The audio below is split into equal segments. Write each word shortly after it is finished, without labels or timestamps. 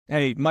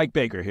Hey, Mike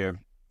Baker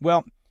here.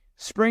 Well,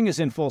 spring is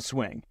in full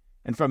swing,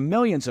 and for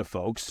millions of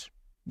folks,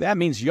 that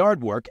means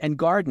yard work and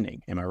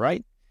gardening, am I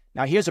right?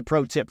 Now here's a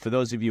pro tip for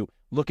those of you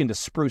looking to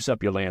spruce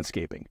up your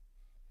landscaping.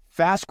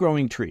 Fast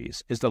Growing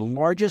Trees is the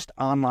largest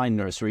online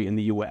nursery in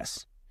the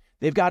U.S.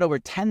 They've got over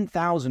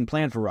 10,000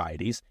 plant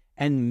varieties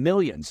and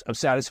millions of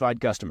satisfied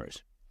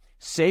customers.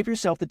 Save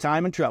yourself the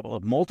time and trouble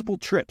of multiple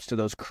trips to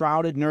those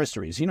crowded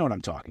nurseries. You know what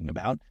I'm talking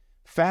about.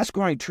 Fast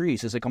Growing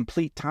Trees is a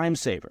complete time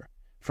saver.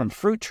 From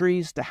fruit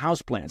trees to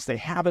houseplants, they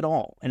have it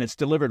all, and it's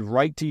delivered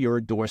right to your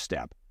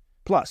doorstep.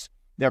 Plus,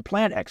 their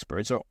plant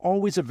experts are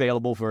always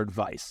available for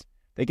advice.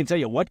 They can tell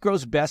you what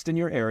grows best in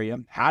your area,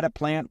 how to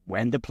plant,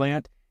 when to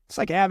plant. It's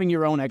like having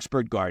your own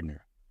expert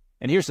gardener.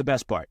 And here's the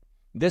best part.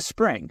 This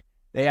spring,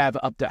 they have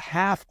up to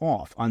half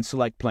off on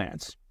select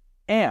plants.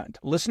 And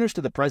listeners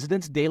to the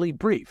President's Daily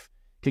Brief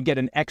can get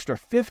an extra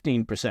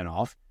 15%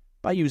 off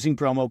by using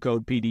promo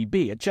code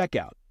PDB at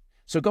checkout.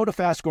 So go to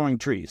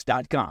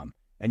fastgrowingtrees.com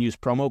and use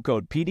promo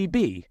code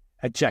PDB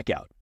at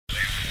checkout.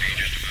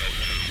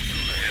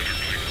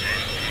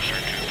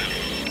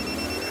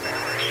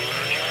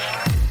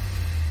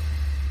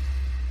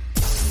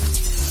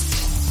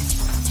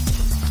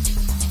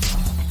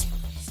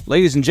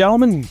 Ladies and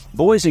gentlemen,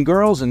 boys and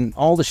girls, and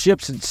all the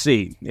ships at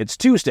sea, it's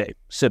Tuesday,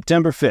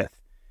 September 5th.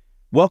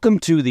 Welcome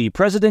to the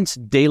President's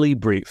Daily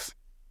Brief.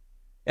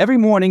 Every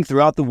morning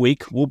throughout the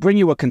week, we'll bring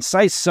you a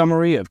concise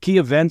summary of key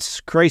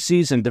events,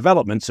 crises, and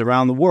developments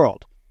around the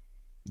world.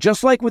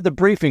 Just like with the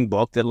briefing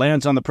book that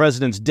lands on the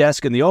President's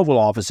desk in the Oval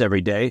Office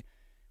every day,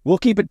 we'll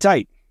keep it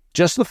tight.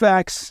 Just the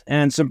facts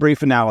and some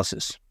brief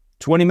analysis.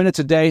 20 minutes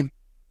a day,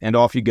 and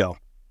off you go.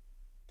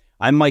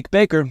 I'm Mike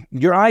Baker,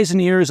 your eyes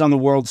and ears on the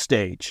world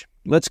stage.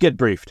 Let's get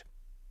briefed.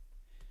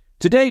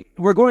 Today,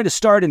 we're going to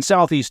start in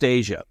Southeast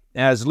Asia,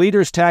 as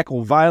leaders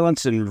tackle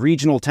violence and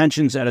regional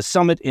tensions at a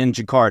summit in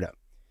Jakarta.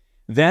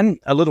 Then,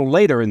 a little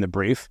later in the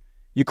brief,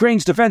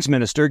 Ukraine's defense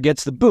minister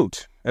gets the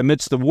boot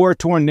amidst the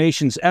war-torn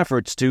nation's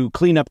efforts to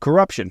clean up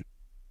corruption.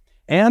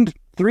 And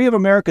 3 of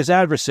America's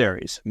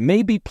adversaries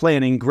may be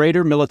planning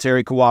greater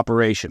military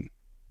cooperation.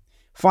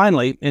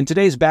 Finally, in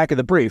today's Back of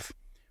the Brief,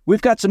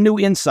 we've got some new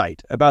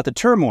insight about the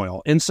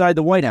turmoil inside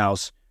the White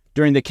House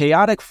during the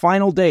chaotic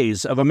final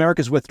days of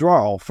America's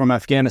withdrawal from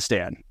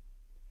Afghanistan.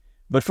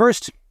 But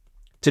first,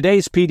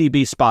 today's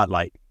PDB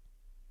Spotlight.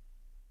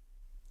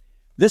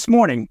 This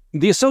morning,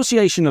 the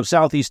Association of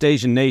Southeast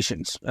Asian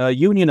Nations, a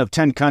union of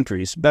 10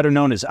 countries, better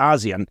known as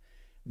ASEAN,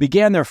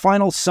 began their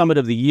final summit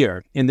of the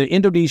year in the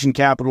Indonesian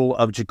capital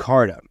of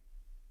Jakarta.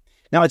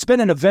 Now, it's been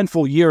an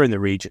eventful year in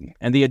the region,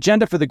 and the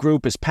agenda for the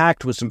group is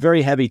packed with some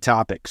very heavy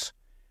topics.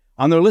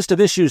 On their list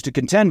of issues to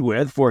contend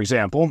with, for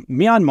example,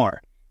 Myanmar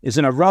is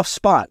in a rough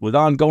spot with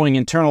ongoing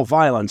internal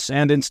violence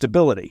and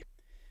instability.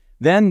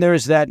 Then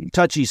there's that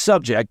touchy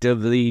subject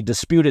of the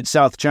disputed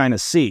South China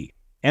Sea,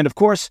 and of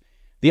course,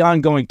 the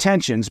ongoing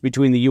tensions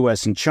between the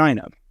U.S. and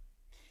China.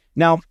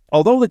 Now,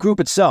 although the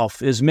group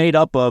itself is made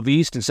up of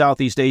East and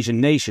Southeast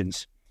Asian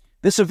nations,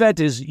 this event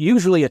is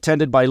usually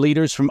attended by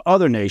leaders from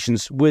other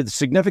nations with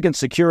significant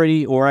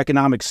security or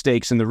economic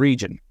stakes in the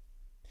region.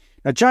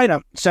 Now, China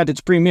sent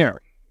its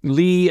premier,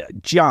 Li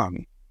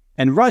Jiang,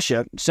 and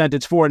Russia sent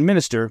its foreign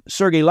minister,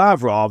 Sergei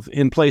Lavrov,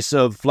 in place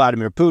of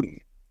Vladimir Putin.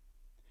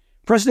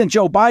 President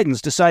Joe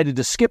Biden's decided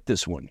to skip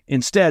this one,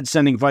 instead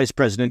sending Vice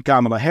President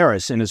Kamala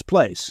Harris in his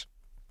place.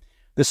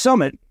 The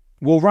summit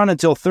will run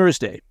until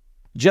Thursday,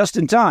 just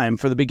in time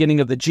for the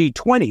beginning of the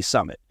G20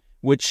 summit,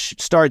 which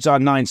starts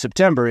on 9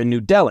 September in New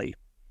Delhi.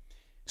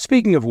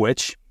 Speaking of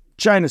which,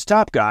 China's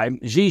top guy,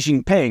 Xi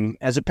Jinping,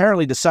 has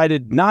apparently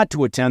decided not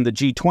to attend the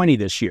G20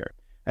 this year.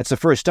 That's the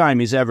first time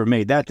he's ever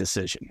made that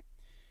decision.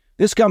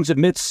 This comes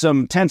amidst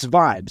some tense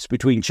vibes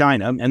between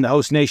China and the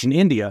host nation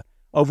India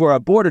over a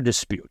border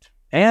dispute,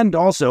 and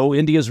also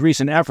India's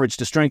recent efforts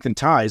to strengthen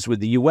ties with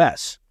the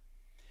U.S.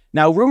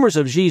 Now, rumors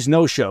of Xi's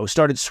no-show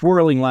started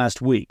swirling last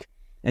week,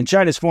 and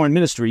China's foreign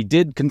ministry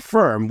did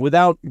confirm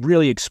without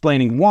really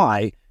explaining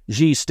why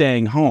Xi's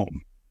staying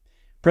home.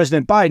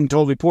 President Biden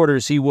told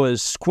reporters he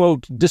was,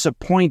 quote,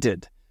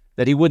 disappointed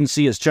that he wouldn't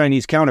see his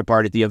Chinese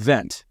counterpart at the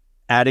event,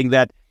 adding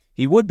that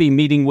he would be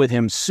meeting with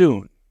him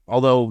soon,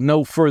 although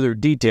no further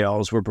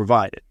details were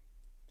provided.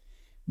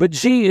 But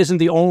Xi isn't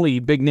the only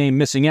big name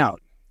missing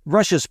out.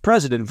 Russia's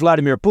President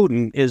Vladimir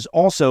Putin is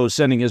also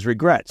sending his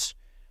regrets,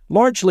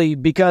 largely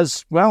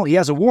because, well, he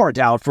has a warrant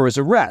out for his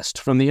arrest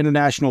from the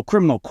International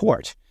Criminal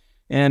Court,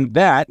 and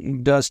that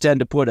does tend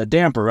to put a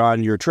damper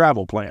on your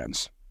travel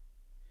plans.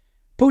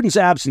 Putin's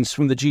absence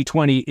from the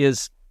G20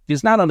 is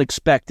not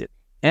unexpected,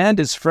 and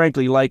is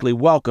frankly likely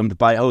welcomed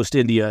by host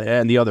India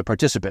and the other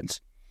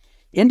participants.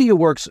 India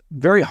works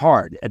very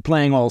hard at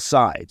playing all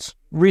sides,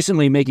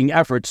 recently making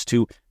efforts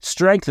to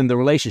strengthen the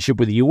relationship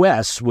with the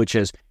U.S., which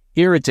has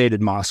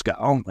irritated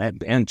Moscow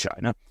and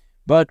China,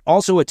 but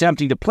also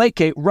attempting to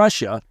placate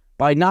Russia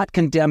by not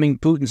condemning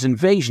Putin's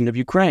invasion of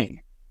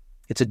Ukraine.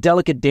 It's a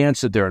delicate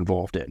dance that they're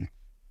involved in.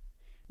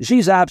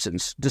 Xi's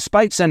absence,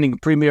 despite sending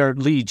Premier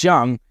Li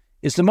Jiang,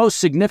 is the most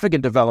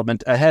significant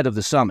development ahead of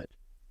the summit.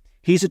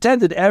 He's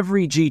attended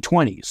every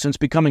G20 since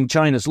becoming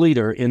China's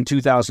leader in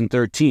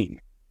 2013.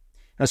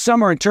 Now,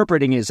 some are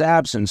interpreting his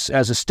absence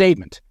as a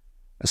statement,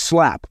 a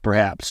slap,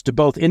 perhaps, to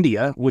both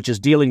India, which is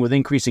dealing with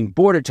increasing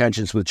border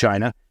tensions with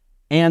China,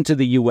 and to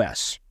the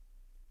U.S.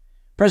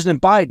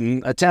 President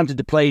Biden attempted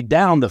to play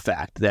down the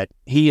fact that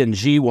he and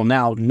Xi will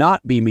now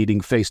not be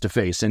meeting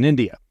face-to-face in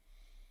India.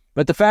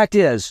 But the fact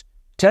is,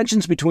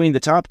 tensions between the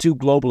top two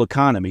global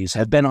economies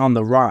have been on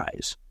the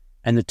rise,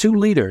 and the two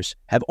leaders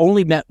have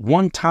only met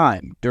one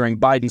time during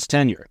Biden's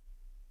tenure.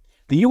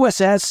 The U.S.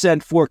 has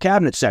sent 4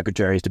 cabinet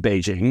secretaries to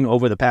Beijing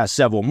over the past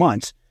several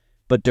months,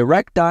 but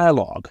direct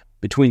dialogue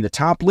between the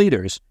top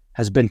leaders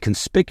has been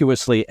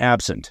conspicuously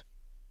absent.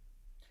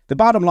 The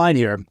bottom line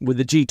here with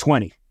the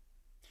G20,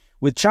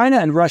 with China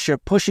and Russia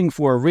pushing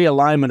for a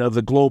realignment of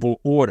the global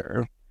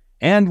order,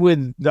 and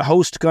with the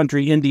host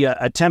country India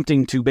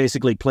attempting to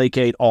basically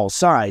placate all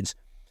sides,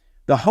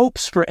 the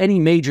hopes for any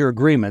major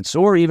agreements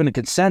or even a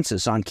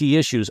consensus on key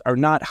issues are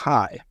not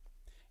high.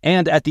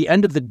 And at the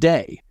end of the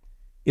day,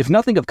 if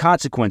nothing of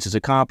consequence is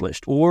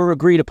accomplished or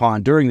agreed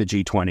upon during the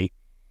G20,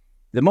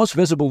 the most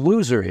visible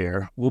loser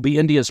here will be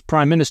India's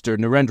Prime Minister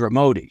Narendra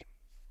Modi.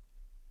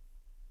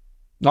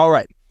 All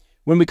right,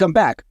 when we come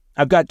back,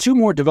 I've got 2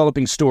 more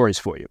developing stories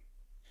for you.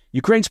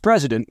 Ukraine's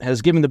president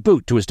has given the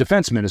boot to his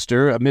defense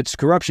minister amidst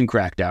corruption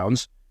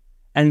crackdowns,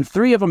 and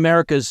 3 of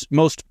America's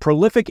most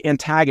prolific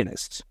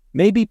antagonists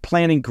may be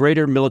planning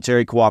greater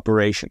military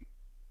cooperation.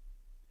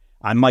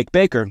 I'm Mike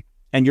Baker,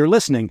 and you're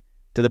listening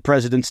to the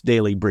President's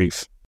Daily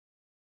Brief.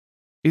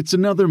 It's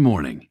another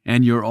morning,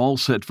 and you're all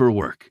set for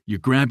work. You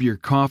grab your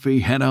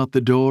coffee, head out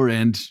the door,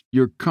 and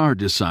your car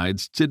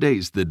decides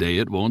today's the day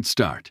it won't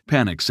start.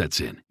 Panic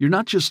sets in. You're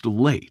not just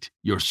late,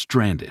 you're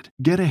stranded.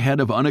 Get ahead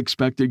of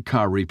unexpected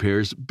car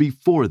repairs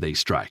before they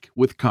strike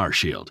with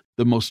CarShield,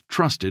 the most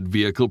trusted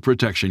vehicle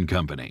protection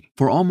company.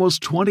 For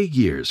almost 20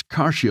 years,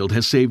 CarShield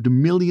has saved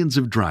millions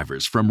of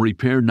drivers from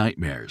repair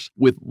nightmares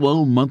with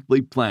low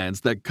monthly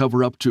plans that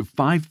cover up to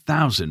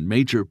 5,000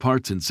 major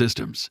parts and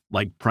systems,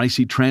 like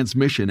pricey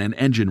transmission and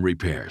engine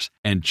repairs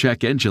and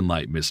check engine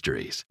light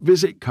mysteries.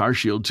 Visit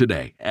CarShield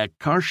today at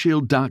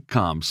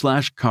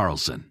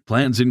carshield.com/Carlson.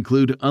 Plans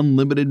include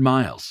unlimited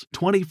miles,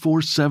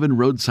 24/7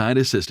 roadside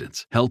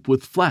assistance, help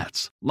with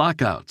flats,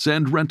 lockouts,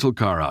 and rental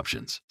car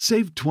options.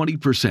 Save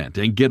 20%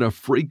 and get a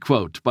free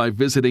quote by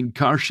visiting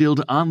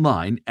CarShield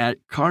online at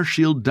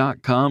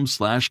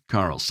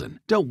carshield.com/Carlson.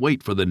 Don't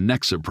wait for the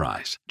next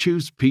surprise.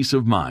 Choose peace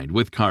of mind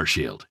with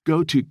CarShield.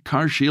 Go to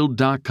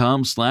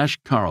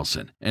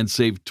carshield.com/Carlson and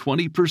save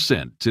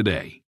 20%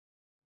 today.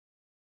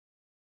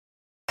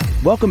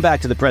 Welcome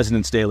back to the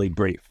President's Daily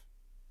Brief.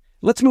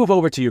 Let's move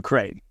over to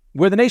Ukraine,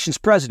 where the nation's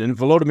president,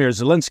 Volodymyr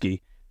Zelensky,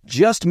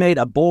 just made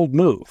a bold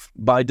move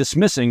by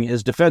dismissing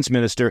his defense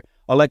minister,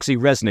 Alexei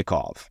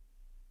Reznikov.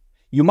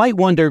 You might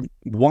wonder,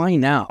 why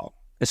now?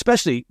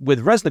 Especially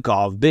with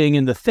Reznikov being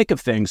in the thick of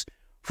things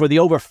for the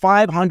over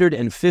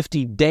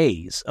 550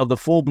 days of the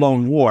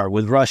full-blown war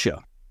with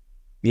Russia.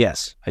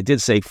 Yes, I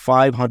did say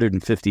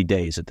 550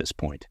 days at this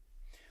point.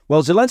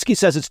 Well, Zelensky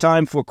says it's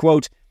time for,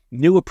 quote,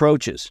 new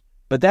approaches,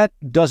 but that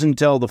doesn't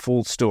tell the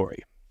full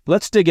story.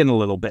 Let's dig in a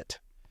little bit.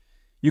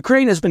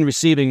 Ukraine has been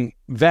receiving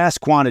vast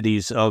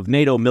quantities of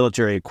NATO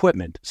military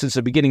equipment since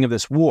the beginning of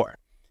this war,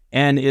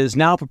 and is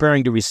now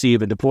preparing to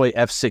receive and deploy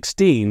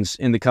F-16s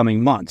in the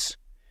coming months.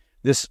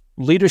 This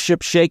leadership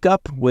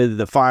shakeup with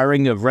the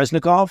firing of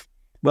Reznikov,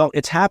 well,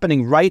 it's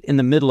happening right in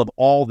the middle of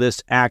all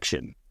this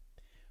action.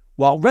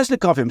 While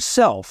Reznikov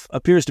himself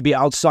appears to be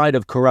outside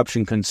of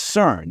corruption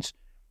concerns,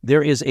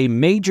 there is a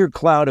major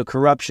cloud of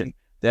corruption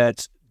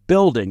that's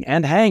building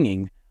and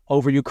hanging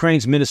over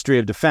Ukraine's Ministry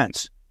of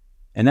Defense.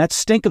 And that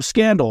stink of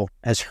scandal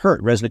has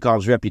hurt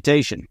Reznikov's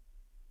reputation.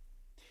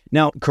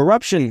 Now,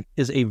 corruption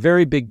is a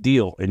very big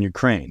deal in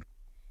Ukraine.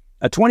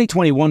 A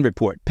 2021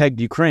 report pegged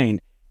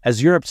Ukraine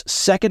as Europe's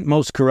second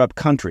most corrupt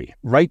country,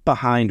 right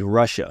behind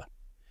Russia.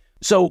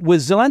 So with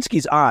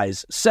Zelensky's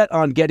eyes set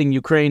on getting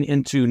Ukraine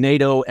into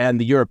NATO and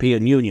the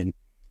European Union,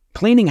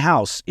 cleaning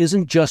house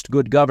isn't just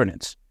good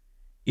governance.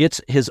 It's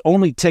his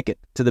only ticket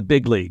to the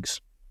big leagues.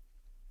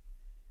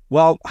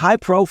 While high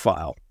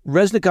profile,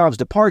 Reznikov's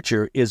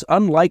departure is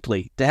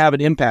unlikely to have an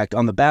impact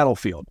on the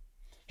battlefield.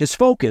 His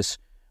focus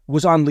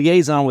was on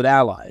liaison with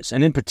allies,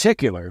 and in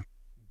particular,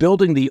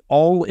 building the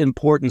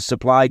all-important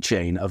supply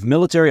chain of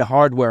military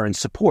hardware and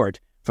support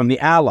from the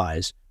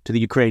allies to the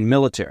Ukraine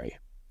military.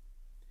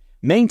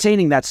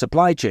 Maintaining that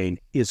supply chain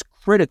is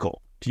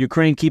critical to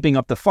Ukraine keeping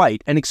up the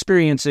fight and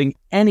experiencing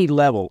any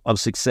level of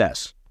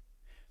success.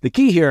 The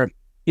key here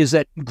is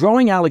that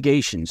growing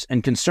allegations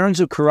and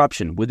concerns of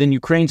corruption within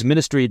Ukraine's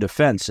Ministry of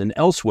Defense and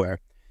elsewhere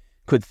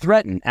could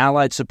threaten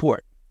Allied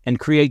support and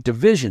create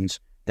divisions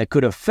that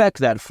could affect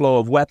that flow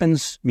of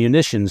weapons,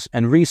 munitions,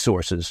 and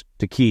resources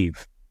to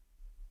Kyiv.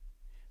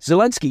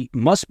 Zelensky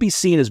must be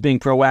seen as being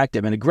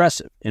proactive and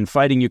aggressive in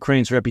fighting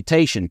Ukraine's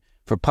reputation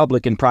for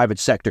public and private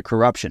sector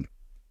corruption.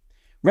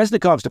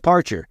 Reznikov's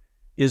departure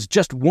is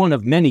just one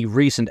of many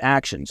recent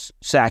actions,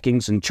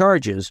 sackings, and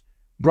charges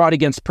brought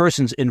against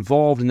persons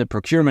involved in the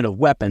procurement of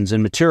weapons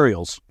and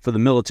materials for the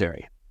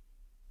military.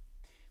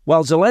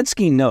 While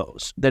Zelensky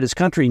knows that his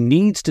country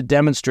needs to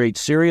demonstrate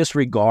serious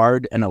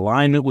regard and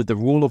alignment with the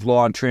rule of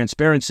law and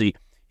transparency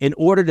in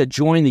order to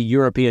join the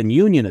European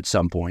Union at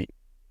some point,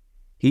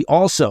 he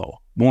also,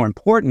 more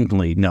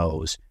importantly,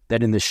 knows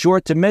that in the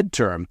short to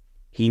midterm,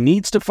 he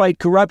needs to fight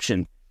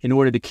corruption in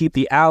order to keep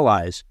the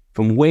allies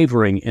from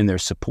wavering in their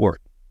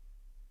support.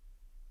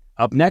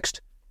 Up next,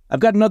 I've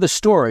got another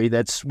story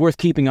that's worth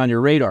keeping on your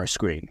radar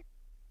screen.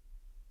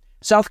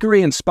 South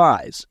Korean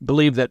spies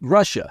believe that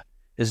Russia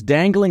is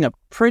dangling a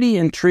pretty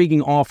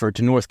intriguing offer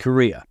to North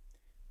Korea: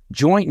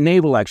 joint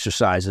naval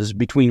exercises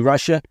between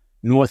Russia,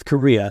 North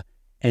Korea,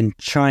 and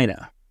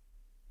China.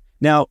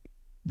 Now,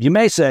 you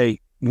may say,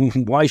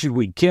 why should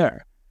we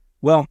care?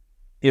 Well,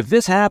 if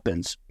this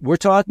happens, we're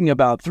talking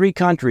about three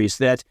countries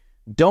that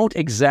don't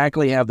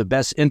exactly have the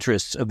best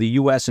interests of the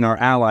U.S. and our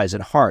allies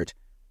at heart,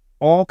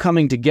 all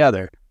coming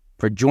together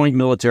for joint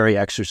military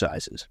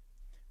exercises.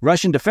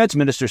 Russian Defense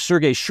Minister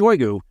Sergei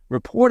Shoigu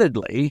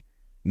reportedly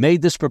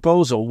made this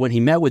proposal when he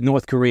met with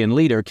North Korean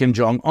leader Kim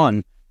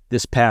Jong-un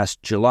this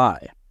past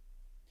July.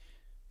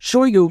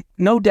 Shoigu,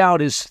 no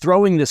doubt, is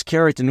throwing this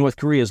carrot to North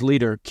Korea's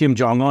leader Kim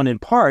Jong-un in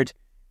part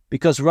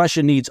because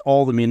Russia needs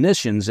all the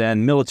munitions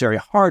and military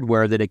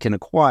hardware that it can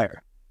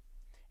acquire.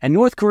 And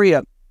North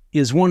Korea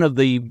is one of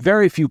the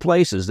very few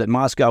places that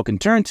Moscow can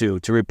turn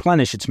to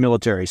replenish its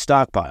military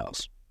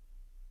stockpiles.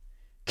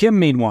 Kim,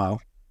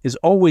 meanwhile, is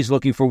always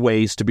looking for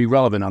ways to be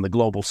relevant on the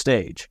global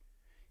stage.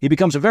 He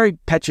becomes a very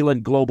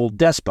petulant global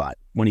despot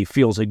when he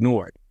feels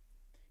ignored.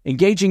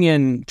 Engaging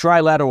in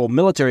trilateral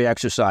military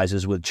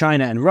exercises with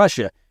China and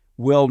Russia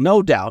will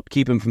no doubt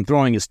keep him from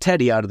throwing his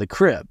teddy out of the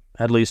crib,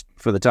 at least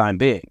for the time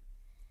being.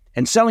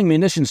 And selling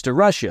munitions to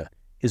Russia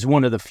is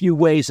one of the few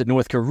ways that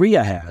North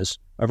Korea has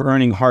of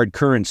earning hard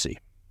currency.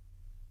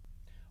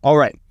 All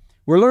right,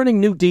 we're learning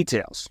new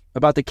details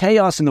about the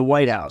chaos in the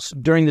White House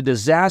during the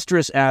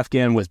disastrous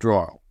Afghan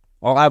withdrawal.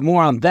 I'll have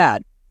more on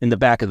that in the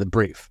back of the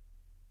brief.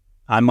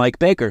 I'm Mike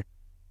Baker,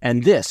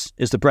 and this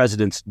is the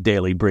President's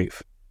Daily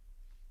Brief.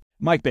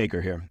 Mike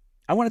Baker here.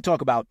 I want to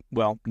talk about,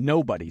 well,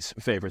 nobody's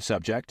favorite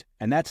subject,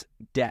 and that's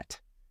debt.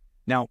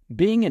 Now,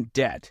 being in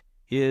debt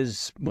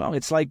is, well,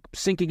 it's like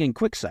sinking in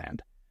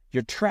quicksand.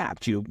 You're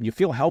trapped, you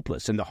feel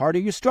helpless, and the harder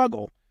you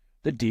struggle,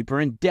 the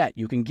deeper in debt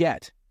you can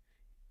get.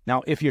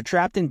 Now, if you're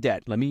trapped in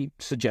debt, let me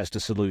suggest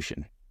a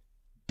solution.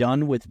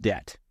 Done with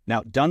Debt.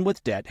 Now, Done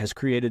with Debt has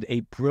created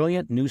a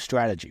brilliant new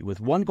strategy with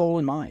one goal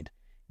in mind: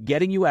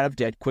 getting you out of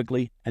debt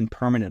quickly and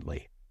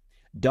permanently.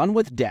 Done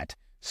with Debt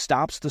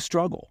stops the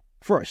struggle.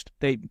 First,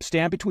 they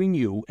stand between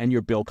you and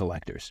your bill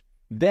collectors.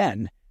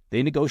 Then,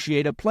 they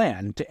negotiate a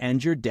plan to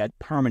end your debt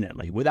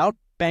permanently, without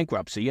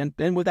bankruptcy and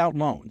without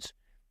loans.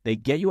 They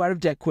get you out of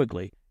debt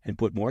quickly and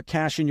put more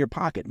cash in your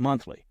pocket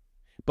monthly.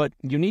 But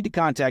you need to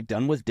contact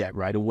Done with Debt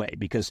right away,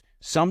 because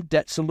some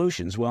debt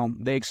solutions, well,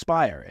 they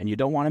expire and you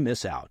don't want to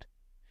miss out.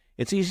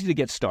 It's easy to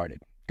get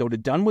started. Go to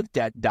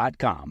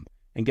donewithdebt.com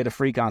and get a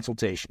free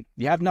consultation.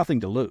 You have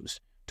nothing to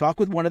lose. Talk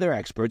with one of their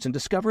experts and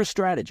discover a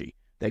strategy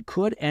that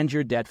could end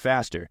your debt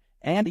faster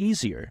and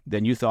easier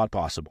than you thought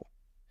possible.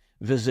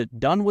 Visit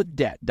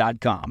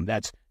donewithdebt.com.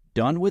 That's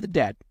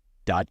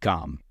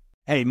donewithdebt.com.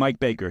 Hey,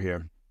 Mike Baker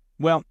here.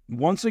 Well,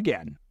 once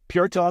again,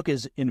 Pure Talk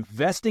is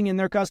investing in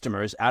their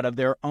customers out of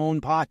their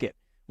own pocket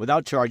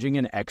without charging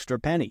an extra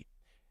penny.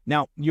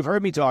 Now, you've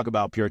heard me talk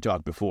about Pure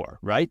Talk before,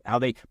 right? How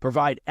they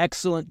provide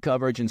excellent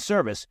coverage and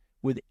service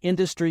with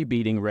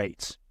industry-beating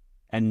rates.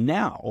 And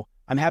now,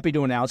 I'm happy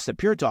to announce that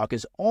Pure Talk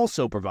is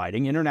also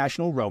providing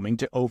international roaming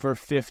to over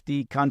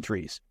 50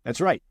 countries.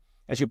 That's right.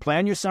 As you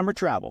plan your summer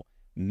travel,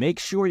 make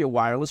sure your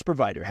wireless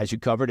provider has you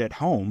covered at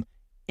home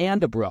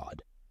and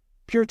abroad.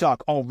 Pure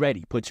Talk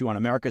already puts you on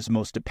America's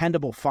most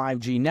dependable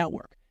 5G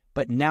network,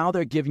 but now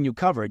they're giving you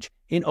coverage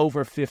in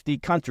over 50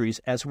 countries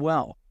as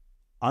well.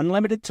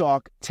 Unlimited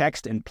talk,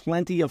 text, and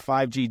plenty of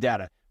 5G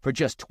data for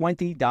just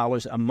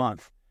 $20 a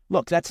month.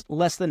 Look, that's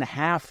less than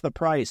half the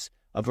price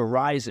of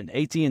Verizon,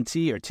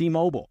 AT&T, or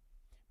T-Mobile.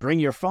 Bring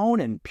your phone,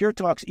 and Pure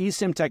Talk's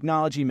eSIM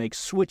technology makes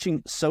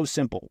switching so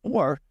simple.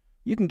 Or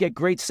you can get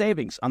great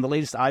savings on the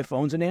latest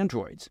iPhones and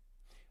Androids.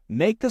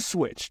 Make the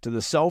switch to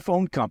the cell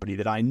phone company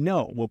that I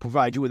know will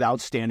provide you with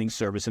outstanding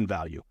service and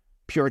value.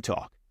 Pure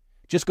Talk.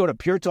 Just go to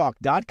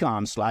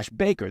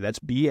puretalk.com/Baker, that's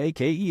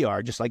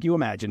B-A-K-E-R, just like you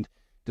imagined,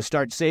 to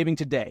start saving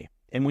today.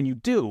 And when you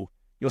do,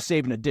 you'll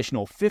save an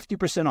additional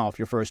 50% off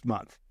your first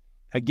month.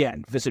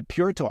 Again, visit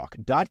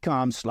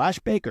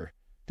puretalk.com/Baker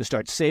to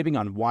start saving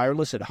on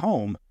wireless at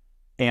home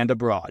and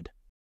abroad.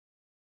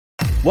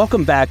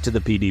 Welcome back to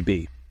the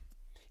PDB.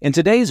 In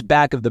today's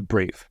Back of the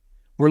Brief,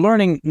 we're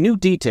learning new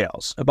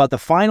details about the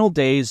final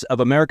days of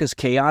America's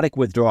chaotic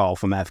withdrawal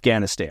from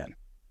Afghanistan.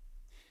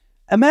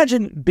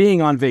 Imagine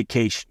being on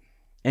vacation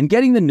and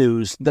getting the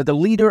news that the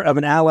leader of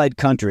an allied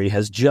country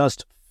has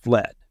just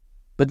fled.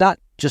 But not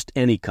just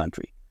any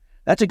country.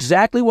 That's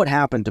exactly what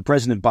happened to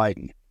President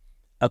Biden.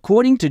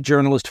 According to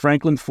journalist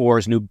Franklin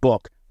Foer's new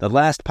book, The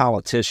Last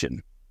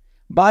Politician,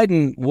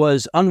 Biden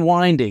was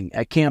unwinding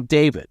at Camp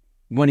David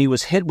when he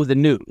was hit with the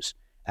news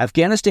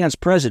Afghanistan's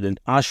president,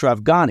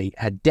 Ashraf Ghani,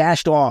 had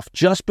dashed off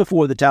just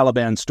before the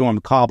Taliban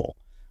stormed Kabul.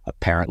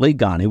 Apparently,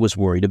 Ghani was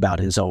worried about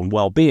his own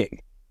well-being.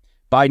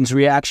 Biden's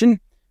reaction?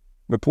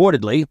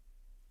 Reportedly,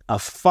 a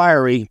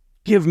fiery,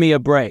 give me a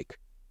break.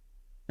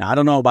 Now, I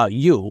don't know about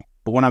you,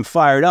 but when I'm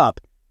fired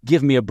up,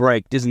 give me a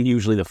break isn't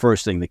usually the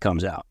first thing that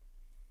comes out.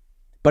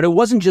 But it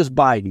wasn't just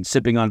Biden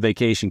sipping on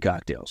vacation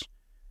cocktails.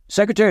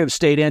 Secretary of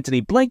State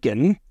Antony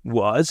Blinken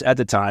was, at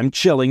the time,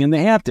 chilling in the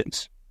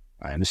Hamptons.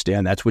 I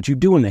understand that's what you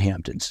do in the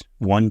Hamptons.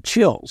 One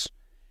chills.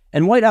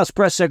 And White House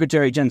Press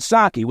Secretary Jen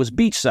Psaki was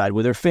beachside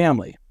with her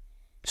family.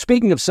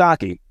 Speaking of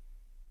Psaki,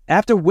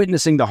 after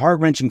witnessing the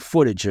heart-wrenching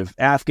footage of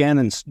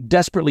Afghans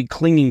desperately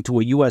clinging to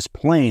a U.S.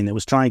 plane that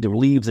was trying to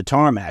leave the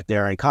tarmac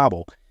there in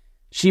Kabul,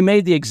 she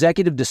made the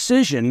executive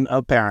decision,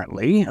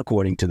 apparently,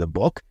 according to the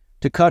book,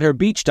 to cut her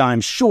beach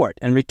time short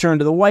and return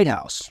to the White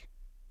House.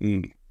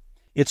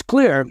 It's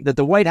clear that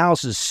the White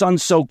House's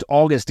sun-soaked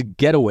August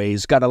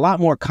getaways got a lot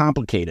more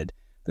complicated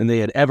than they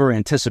had ever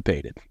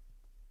anticipated.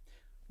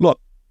 Look,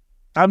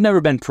 I've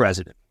never been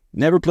president,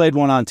 never played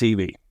one on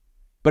TV,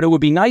 but it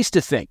would be nice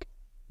to think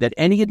that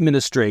any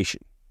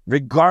administration,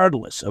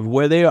 regardless of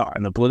where they are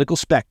in the political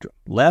spectrum,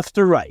 left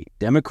or right,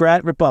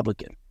 Democrat,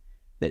 Republican,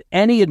 that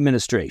any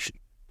administration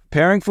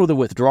preparing for the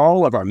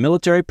withdrawal of our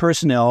military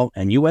personnel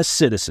and U.S.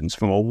 citizens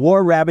from a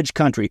war-ravaged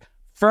country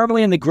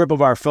firmly in the grip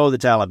of our foe, the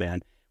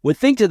Taliban, would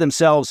think to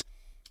themselves,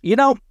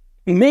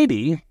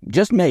 maybe,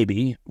 just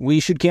maybe, we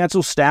should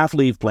cancel staff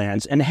leave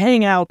plans and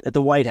hang out at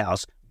the White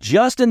House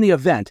just in the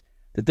event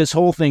that this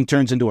whole thing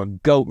turns into a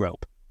goat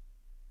rope.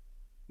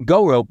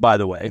 Goat rope, by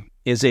the way,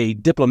 is a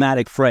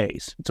diplomatic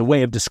phrase. It's a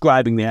way of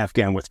describing the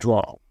Afghan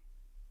withdrawal.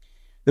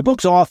 The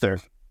book's author,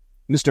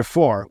 Mr.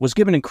 Farr, was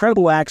given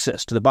incredible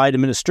access to the Biden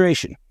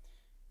administration,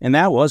 and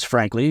that was,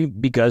 frankly,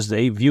 because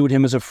they viewed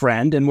him as a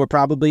friend and were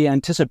probably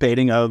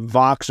anticipating a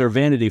Vox or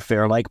Vanity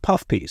Fair-like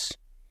puff piece.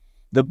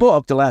 The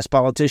book, The Last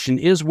Politician,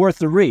 is worth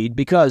the read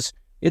because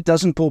it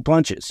doesn't pull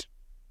punches.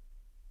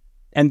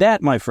 And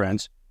that, my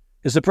friends,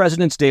 is the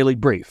President's Daily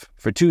Brief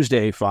for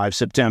Tuesday, 5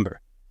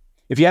 September.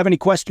 If you have any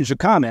questions or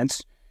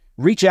comments,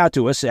 reach out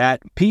to us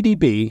at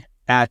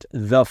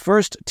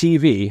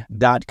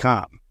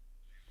pdb@thefirsttv.com.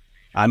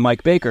 I'm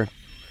Mike Baker.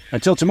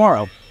 Until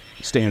tomorrow,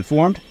 stay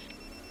informed,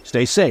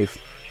 stay safe,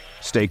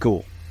 stay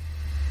cool.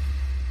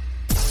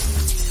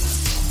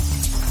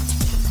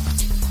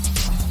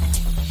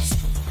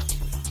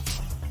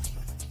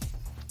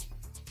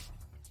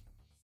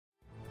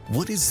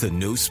 What is the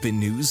No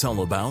Spin News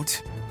all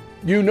about?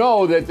 You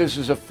know that this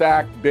is a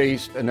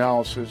fact-based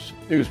analysis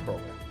news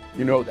program.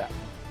 You know that.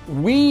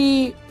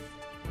 We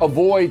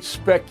avoid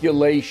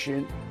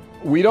speculation.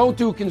 We don't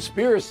do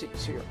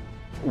conspiracies here.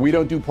 We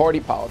don't do party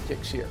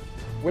politics here.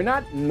 We're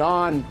not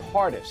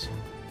nonpartisan.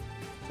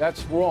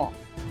 That's wrong.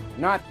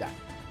 Not that.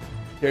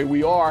 Okay,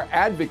 we are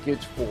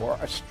advocates for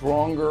a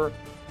stronger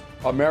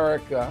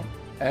America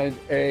and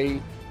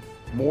a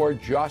more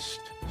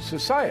just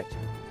society.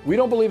 We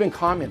don't believe in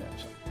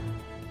communism.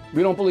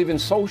 We don't believe in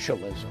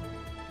socialism.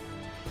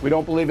 We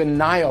don't believe in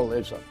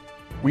nihilism.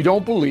 We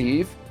don't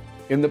believe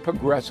in the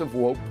progressive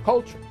woke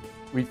culture.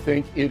 We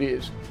think it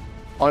is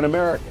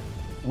un-American.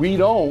 We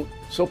don't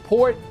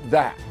support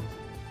that.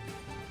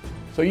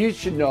 So you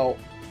should know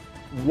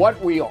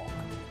what we are,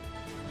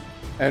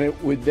 and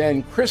it would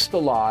then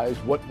crystallize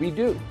what we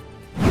do.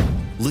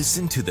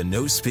 Listen to the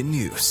No Spin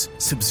News.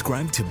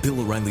 Subscribe to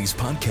Bill O'Reilly's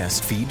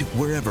podcast feed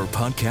wherever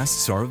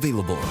podcasts are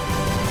available.